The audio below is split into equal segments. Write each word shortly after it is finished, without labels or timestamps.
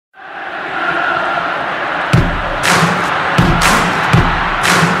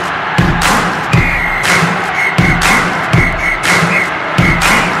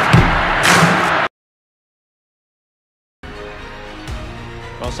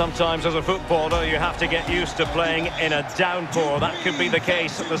Sometimes as a footballer you have to get used to playing in a downpour. That could be the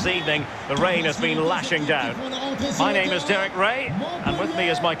case this evening. The rain has been lashing down. My name is Derek Ray, and with me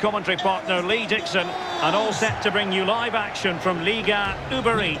is my commentary partner Lee Dixon, and all set to bring you live action from Liga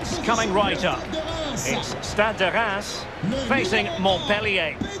Uber Eats, coming right up. It's Stade de Reims facing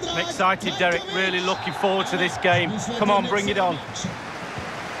Montpellier. I'm excited, Derek, really looking forward to this game. Come on, bring it on.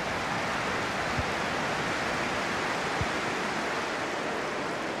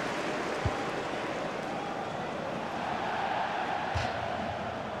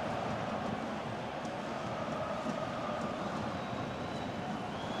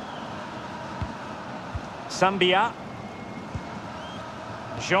 Sambia.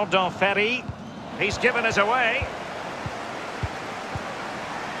 Jordan Ferry. He's given us away.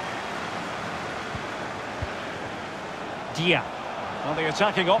 Dia. Well, the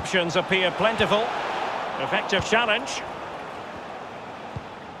attacking options appear plentiful. Effective challenge.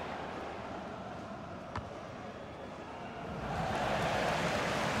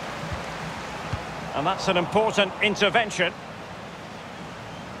 And that's an important intervention.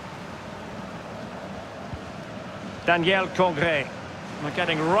 Daniel Congré. They're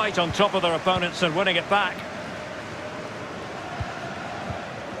getting right on top of their opponents and winning it back.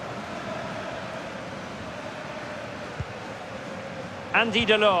 Andy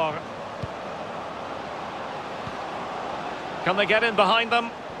Delors. Can they get in behind them?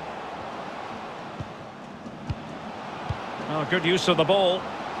 Oh, good use of the ball.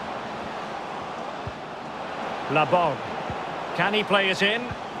 Laborde. Can he play it in?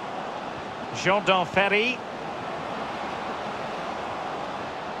 Jordan Ferry.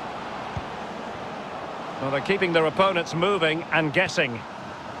 Well, they're keeping their opponents moving and guessing.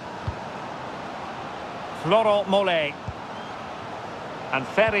 Florent Mollet. And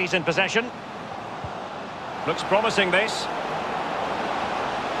Ferry's in possession. Looks promising, this.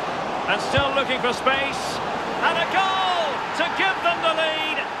 And still looking for space. And a goal to give them the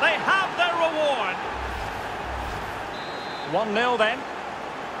lead. They have their reward. 1-0 then.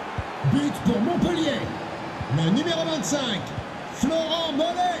 But pour Montpellier. Le numéro 25, Florent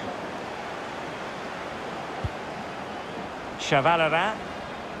Mollet. Chavalera.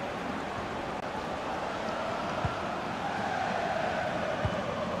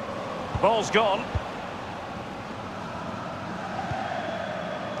 Ball's gone.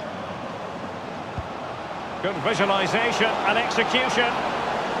 Good visualization and execution.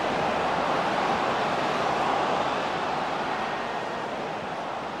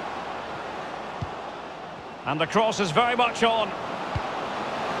 And the cross is very much on.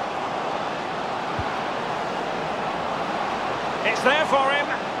 It's there for him.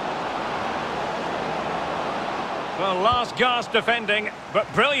 Well, last gasp defending,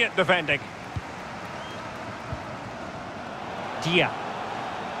 but brilliant defending. Dia.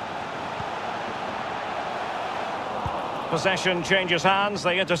 Possession changes hands,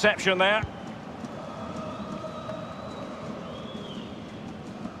 the interception there.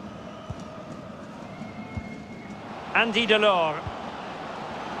 Andy Delors.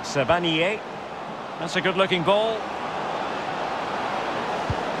 Savanier. That's a good-looking ball.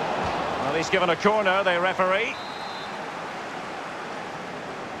 Well, he's given a corner, the referee.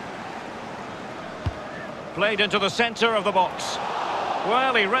 Played into the centre of the box.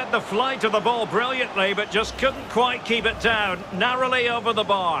 Well, he read the flight of the ball brilliantly, but just couldn't quite keep it down. Narrowly over the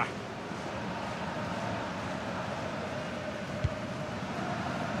bar.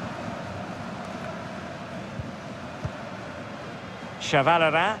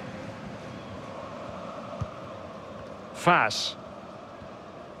 Chavalera. Fass.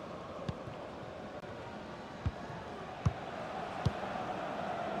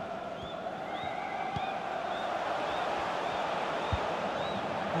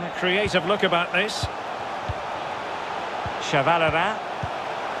 A creative look about this. Chavalera.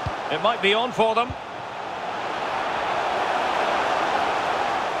 It might be on for them.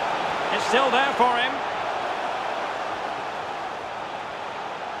 It's still there for him.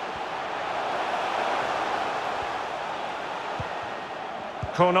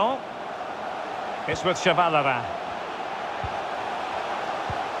 Conan. It's with Chavalera.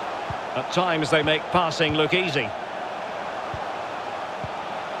 At times they make passing look easy.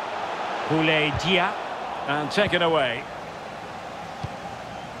 Boulay Dia, and taken away.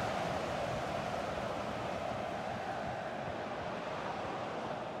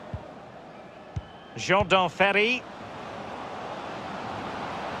 Jordan Ferry.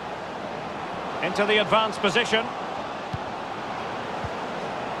 Into the advanced position.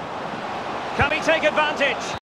 Can he take advantage?